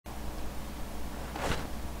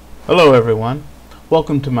Hello everyone,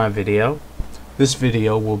 welcome to my video. This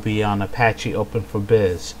video will be on Apache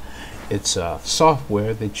OFbiz. It's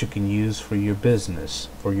software that you can use for your business,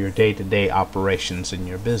 for your day-to-day operations in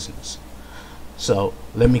your business. So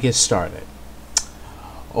let me get started.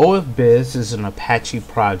 OFbiz is an Apache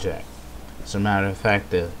project. As a matter of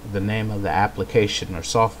fact, the name of the application or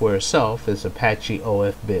software itself is Apache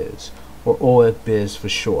OFbiz, or OFbiz for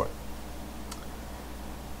short.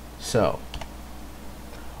 So,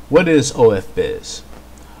 what is OFbiz?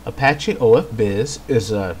 Apache OFbiz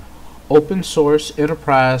is an open source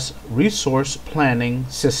enterprise resource planning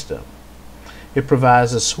system. It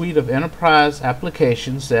provides a suite of enterprise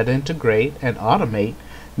applications that integrate and automate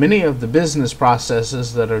many of the business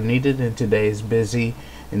processes that are needed in today's busy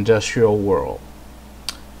industrial world.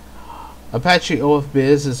 Apache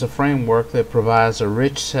OFbiz is a framework that provides a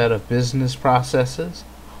rich set of business processes.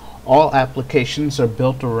 All applications are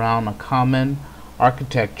built around a common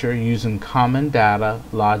architecture using common data,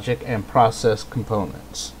 logic, and process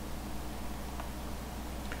components.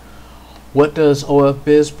 What does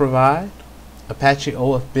OFbiz provide? Apache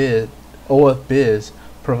OFbiz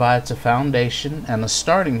provides a foundation and a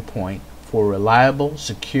starting point for reliable,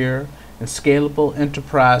 secure, and scalable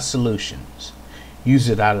enterprise solutions. Use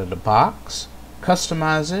it out of the box,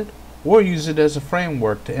 customize it, or use it as a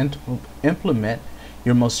framework to implement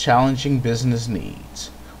your most challenging business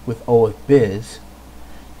needs. With OFbiz,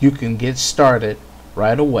 you can get started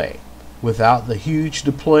right away without the huge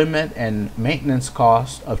deployment and maintenance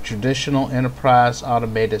costs of traditional enterprise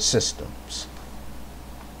automated systems.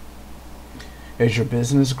 As your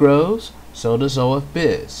business grows, so does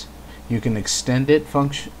OFbiz. You can extend the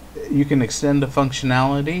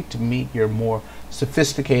functionality to meet your more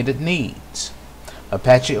sophisticated needs.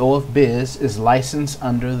 Apache OFbiz is licensed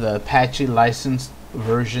under the Apache license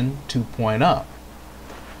version 2.0.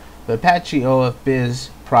 The Apache OFbiz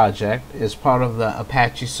project is part of the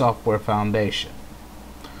Apache Software Foundation.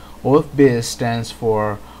 OFbiz stands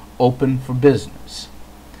for Open for Business.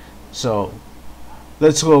 So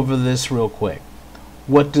let's go over this real quick.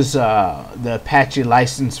 What does the Apache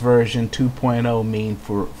license version 2.0 mean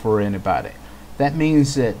for anybody? That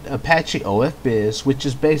means that Apache OFbiz, which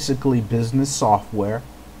is basically business software,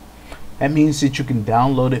 that means that you can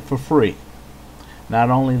download it for free. Not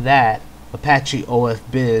only that, Apache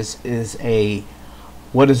OFbiz is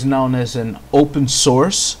what is known as an open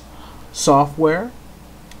source software,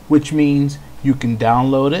 which means you can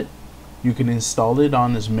download it, you can install it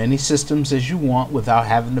on as many systems as you want without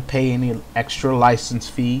having to pay any extra license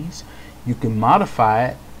fees. You can modify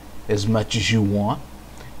it as much as you want,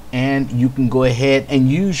 and you can go ahead and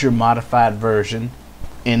use your modified version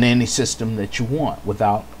in any system that you want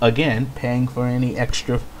without, again, paying for any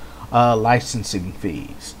extra licensing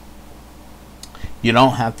fees. You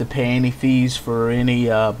don't have to pay any fees for any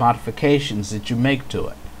modifications that you make to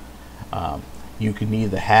it. You can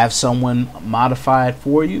either have someone modify it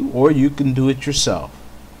for you, or you can do it yourself.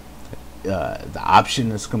 The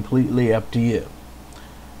option is completely up to you.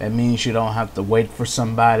 That means you don't have to wait for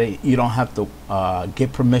somebody. You don't have to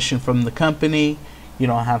get permission from the company. You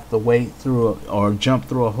don't have to wait through or jump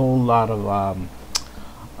through a whole lot of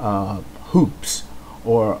hoops,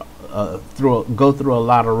 or go through a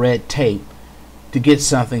lot of red tape to get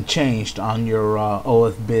something changed on your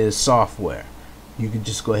OFbiz software. You can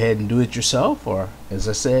just go ahead and do it yourself, or, as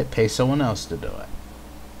I said, pay someone else to do it.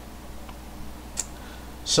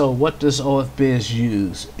 So what does OFbiz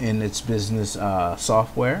use in its business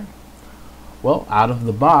software? Well, out of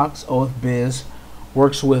the box, OFbiz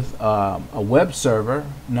works with a web server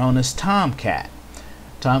known as Tomcat.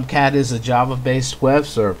 Tomcat is a Java-based web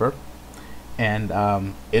server, and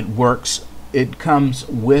it comes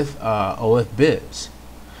with OFbiz.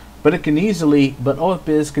 But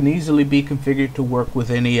OFbiz can easily be configured to work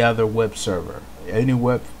with any other web server,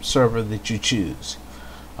 that you choose.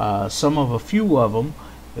 A few of them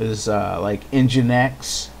is like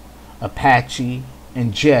Nginx, Apache,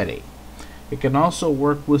 and Jetty. It can also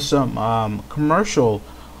work with some commercial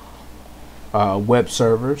web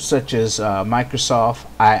servers such as Microsoft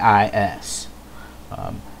IIS.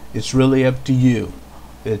 It's really up to you.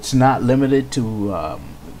 It's not limited to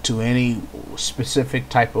any specific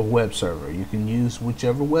type of web server. You can use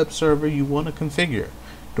whichever web server you want to configure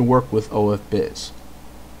to work with OFbiz.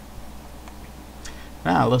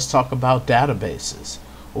 Now let's talk about databases.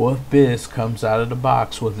 OFbiz comes out of the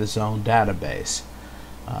box with its own database.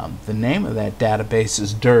 The name of that database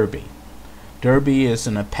is Derby. Derby is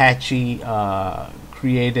an Apache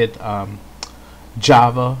created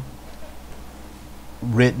Java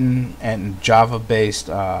written and Java based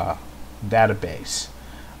database.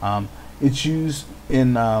 It's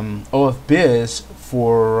in OFBiz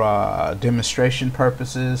for demonstration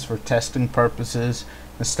purposes, for testing purposes,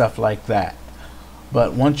 and stuff like that.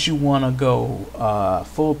 But once you want to go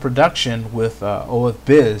full production with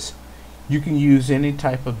OFBiz, you can use any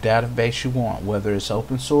type of database you want, whether it's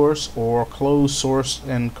open source or closed source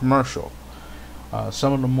and commercial.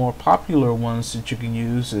 Some of the more popular ones that you can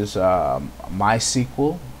use is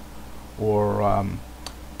MySQL or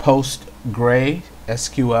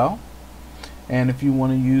PostgreSQL. And if you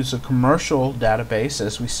want to use a commercial database,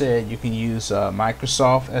 as we said, you can use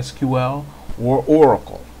Microsoft SQL or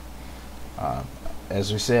Oracle.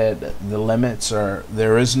 As we said, the limits are,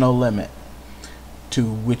 there is no limit to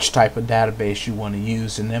which type of database you want to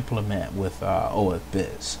use and implement with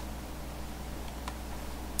OFBiz.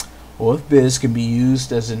 OFBiz can be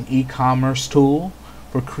used as an e-commerce tool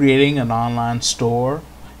for creating an online store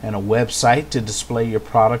and a website to display your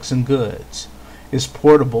products and goods. It's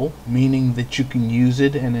portable, meaning that you can use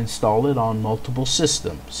it and install it on multiple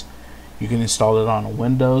systems. You can install it on a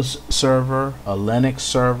Windows server, a Linux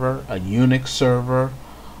server, a Unix server,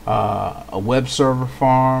 a web server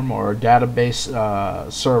farm, or a database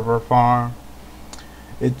server farm.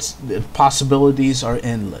 The possibilities are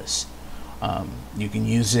endless. You can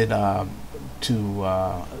use it to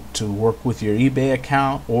work with your eBay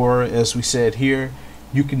account, or as we said here,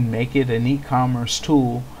 you can make it an e-commerce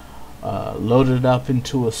tool, load it up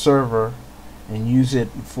into a server, and use it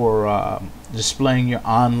for displaying your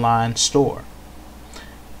online store.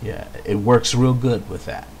 Yeah, it works real good with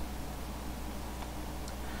that.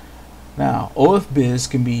 Now, OFBiz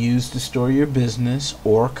can be used to store your business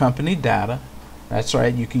or company data. That's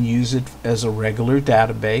right, you can use it as a regular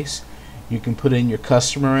database. You can put in your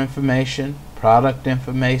customer information, product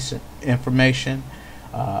information,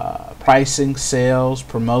 pricing, sales,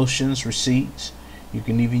 promotions, receipts. You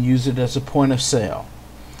can even use it as a point of sale.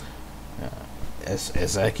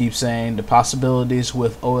 As I keep saying, the possibilities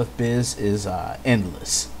with OFBiz is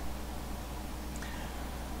endless.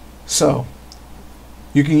 So,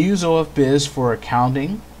 you can use OFBiz for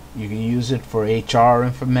accounting. You can use it for HR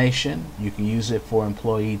information. You can use it for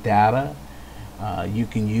employee data. You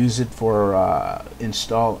can use it for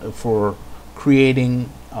creating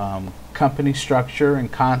company structure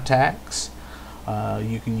and contacts.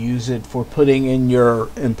 You can use it for putting in your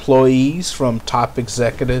employees, from top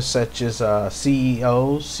executives such as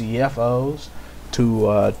CEOs, CFOs,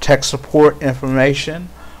 to tech support information,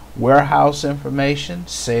 warehouse information,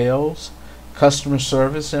 sales, customer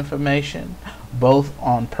service information, both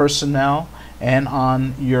on personnel and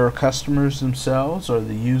on your customers themselves or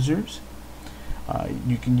the users.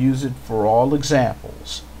 You can use it for all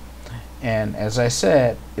examples. And as I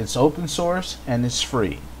said, it's open source and it's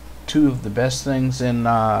free. Two of the best things in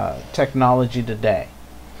technology today.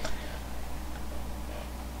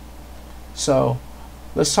 So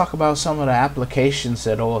let's talk about some of the applications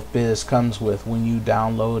that OFBiz comes with when you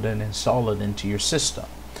download and install it into your system.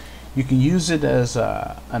 You can use it as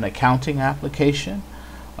an accounting application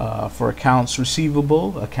for accounts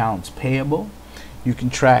receivable, accounts payable. You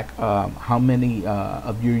can track how many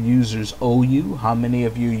of your users owe you, how many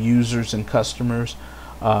of your users and customers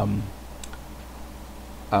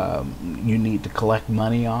you need to collect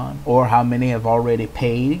money on, or how many have already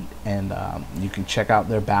paid, and you can check out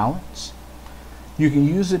their balance. You can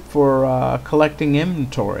use it for collecting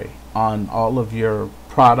inventory on all of your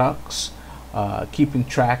products, keeping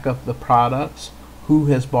track of the products, who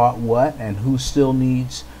has bought what, and who still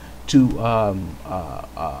needs to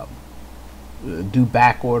do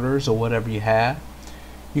back orders or whatever you have.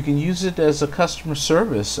 You can use it as a customer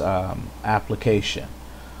service application.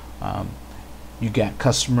 You got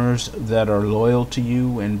customers that are loyal to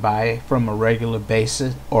you and buy from a regular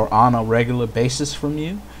basis or on a regular basis from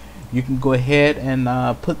you. You can go ahead and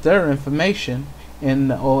put their information in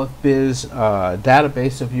the OFBiz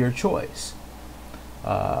database of your choice.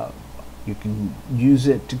 You can use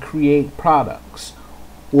it to create products,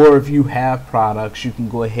 or if you have products, you can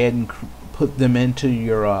go ahead and put them into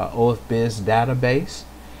your OFBiz database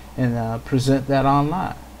and present that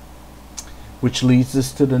online. Which leads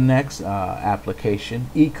us to the next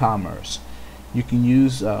application, e-commerce. You can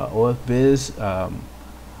use OFBiz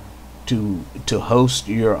to host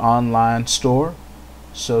your online store,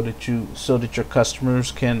 so that your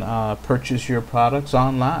customers can purchase your products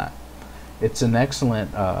online. It's an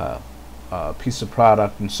excellent piece of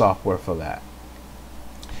product and software for that.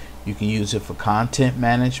 You can use it for content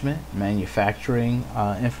management, manufacturing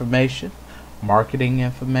information, marketing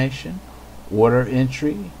information, order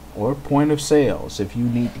entry, or point of sales. If you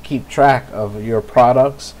need to keep track of your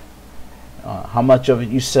products, how much of it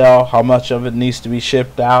you sell, how much of it needs to be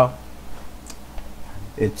shipped out,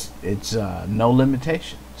 it's no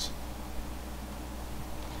limitations.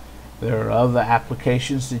 There are other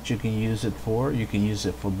applications that you can use it for. You can use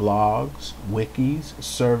it for blogs, wikis,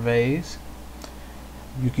 surveys.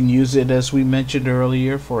 You can use it, as we mentioned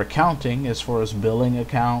earlier, for accounting, as far as billing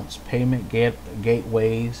accounts, payment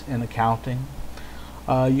gateways, and accounting.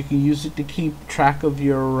 You can use it to keep track of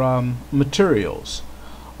your materials,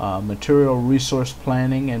 material resource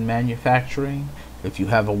planning and manufacturing. If you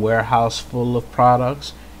have a warehouse full of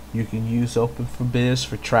products, you can use OFBiz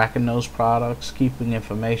for tracking those products, keeping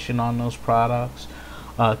information on those products,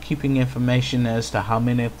 keeping information as to how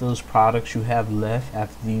many of those products you have left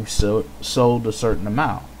after you've sold a certain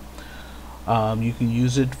amount. You can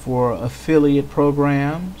use it for affiliate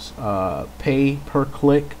programs,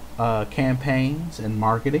 pay-per-click campaigns and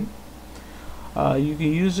marketing. You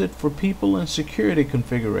can use it for people and security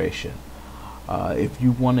configuration. If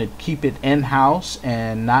you want to keep it in-house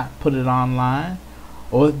and not put it online,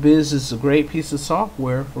 OFBiz is a great piece of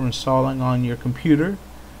software for installing on your computer,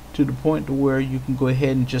 to the point to where you can go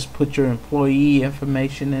ahead and just put your employee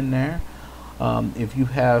information in there. If you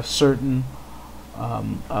have certain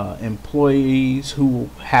employees who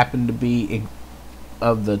happen to be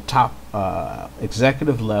of the top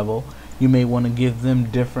executive level, you may want to give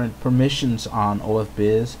them different permissions on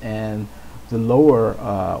OFBiz, and the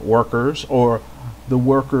lower workers, or the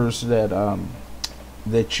workers that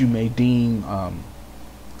that you may deem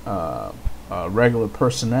regular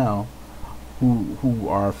personnel who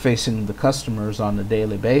are facing the customers on a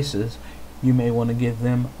daily basis, you may want to give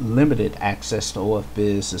them limited access to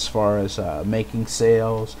OFBiz as far as making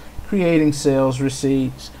sales, creating sales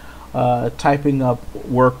receipts, typing up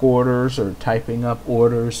work orders, or typing up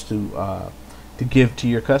orders to give to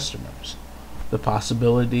your customers. The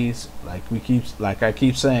possibilities, like I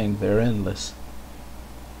keep saying, they're endless.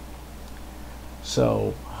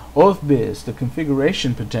 So, OFBiz, the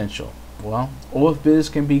configuration potential. Well,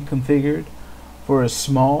 OFBiz can be configured for as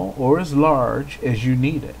small or as large as you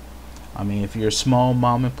need it. I mean, if you're a small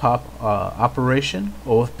mom and pop operation,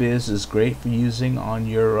 OFBiz is great for using on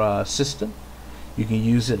your system. You can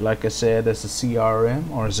use it, like I said, as a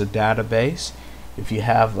CRM or as a database. If you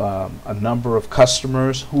have a number of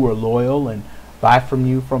customers who are loyal and buy from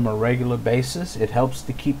you from a regular basis, it helps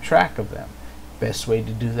to keep track of them. Best way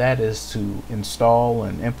to do that is to install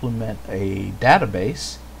and implement a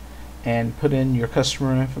database and put in your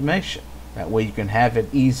customer information. That way you can have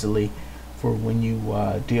it easily for when you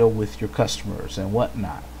deal with your customers and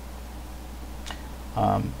whatnot.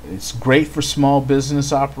 It's great for small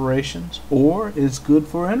business operations, or it's good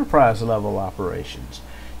for enterprise level operations.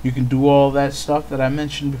 You can do all that stuff that I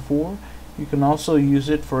mentioned before. You can also use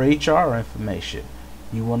it for HR information.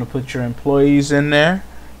 You want to put your employees in there.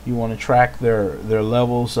 You want to track their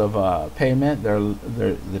levels of payment,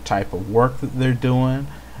 the type of work that they're doing,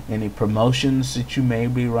 any promotions that you may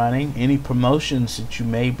be running, any promotions that you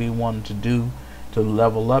may be wanting to do to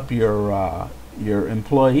level up your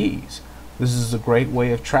employees. This is a great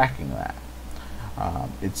way of tracking that.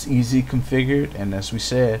 It's easy configured, and as we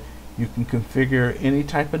said, you can configure any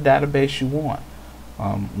type of database you want.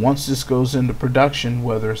 Once this goes into production,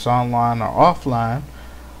 whether it's online or offline,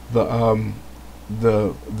 the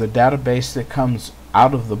database that comes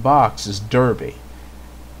out of the box is Derby.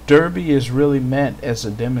 Derby is really meant as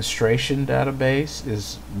a demonstration database,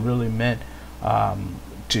 is really meant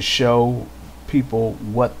to show people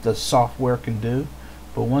what the software can do.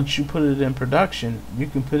 But once you put it in production, you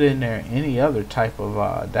can put in there any other type of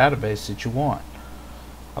database that you want.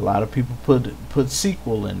 A lot of people put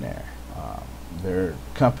SQL in there. There are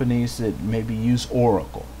companies that maybe use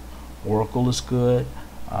Oracle. Oracle is good.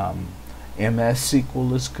 MS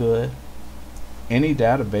SQL is good. Any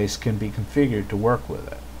database can be configured to work with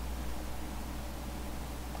it.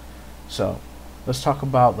 So let's talk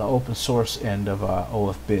about the open source end of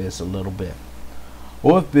OFBiz a little bit.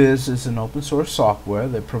 OFBiz is an open source software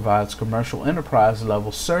that provides commercial enterprise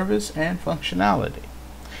level service and functionality.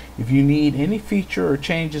 If you need any feature or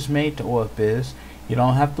changes made to OFBiz, you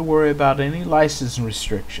don't have to worry about any license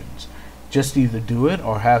restrictions. Just either do it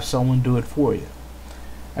or have someone do it for you.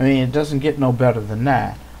 I mean, it doesn't get no better than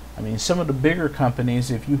that. I mean, some of the bigger companies,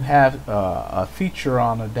 if you have a feature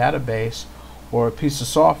on a database or a piece of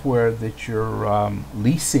software that you're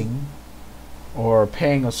leasing or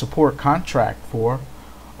paying a support contract for,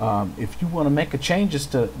 if you want to make changes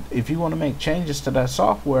to that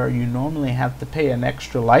software, you normally have to pay an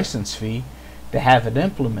extra license fee to have it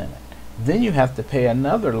implemented. Then you have to pay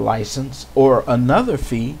another license or another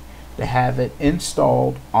fee to have it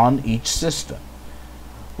installed on each system.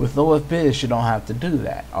 With OFBiz, you don't have to do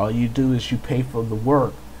that. All you do is you pay for the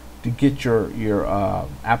work to get your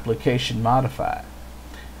application modified.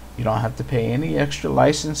 You don't have to pay any extra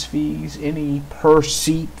license fees, any per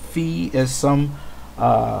seat fee, as some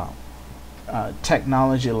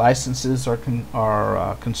technology licenses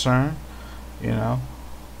are concerned. You know,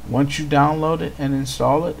 once you download it and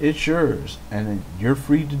install it, it's yours, and you're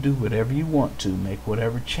free to do whatever you want to, make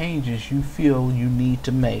whatever changes you feel you need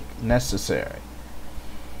to make necessary,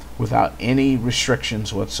 without any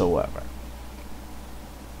restrictions whatsoever.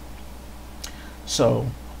 So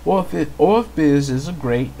OFBiz is a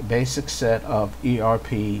great basic set of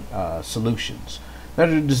ERP solutions that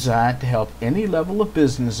are designed to help any level of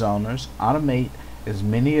business owners automate as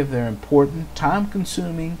many of their important,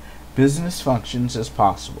 time-consuming business functions as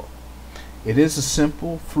possible. It is a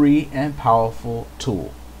simple, free, and powerful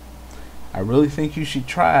tool. I really think you should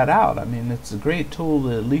try it out. I mean, it's a great tool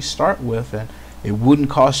to at least start with, and it wouldn't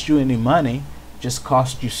cost you any money, just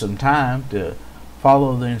cost you some time to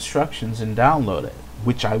follow the instructions and download it,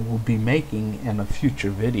 which I will be making in a future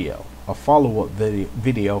video, a follow-up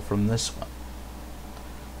video from this one.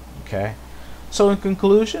 Okay, so in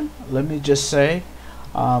conclusion, let me just say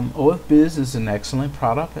OFBiz is an excellent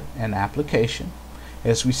product and application.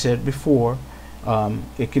 As we said before,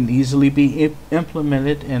 it can easily be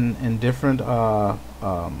implemented in different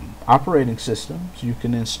operating systems. You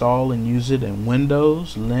can install and use it in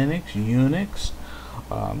Windows, Linux, Unix,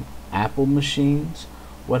 Apple machines,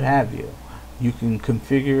 what have you. You can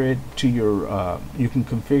configure it to your you can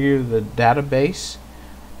configure the database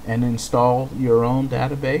and install your own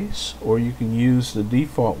database, or you can use the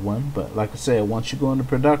default one. But like I said, once you go into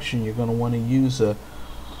production, you're going to want to use a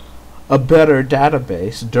better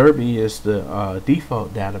database. Derby is the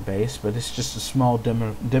default database, but it's just a small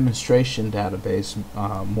demonstration database,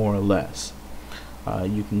 more or less.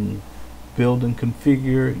 You can build and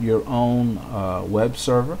configure your own web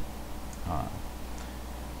server,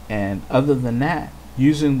 and other than that,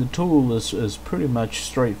 using the tool is pretty much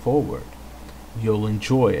straightforward. You'll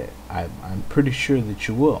enjoy it. I'm pretty sure that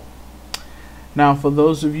you will. Now, for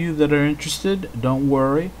those of you that are interested, don't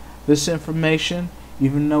worry. This information,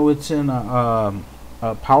 even though it's in a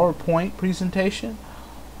PowerPoint presentation,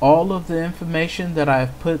 all of the information that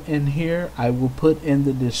I've put in here, I will put in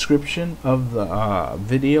the description of the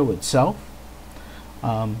video itself.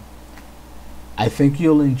 I think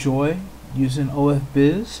you'll enjoy using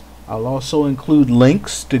OFBiz. I'll also include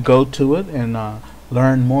links to go to it and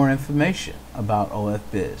learn more information about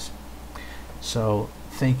OFBiz. So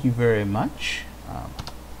thank you very much.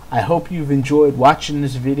 I hope you've enjoyed watching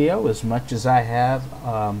this video as much as I have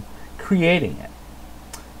creating it.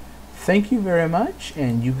 Thank you very much,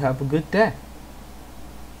 and you have a good day.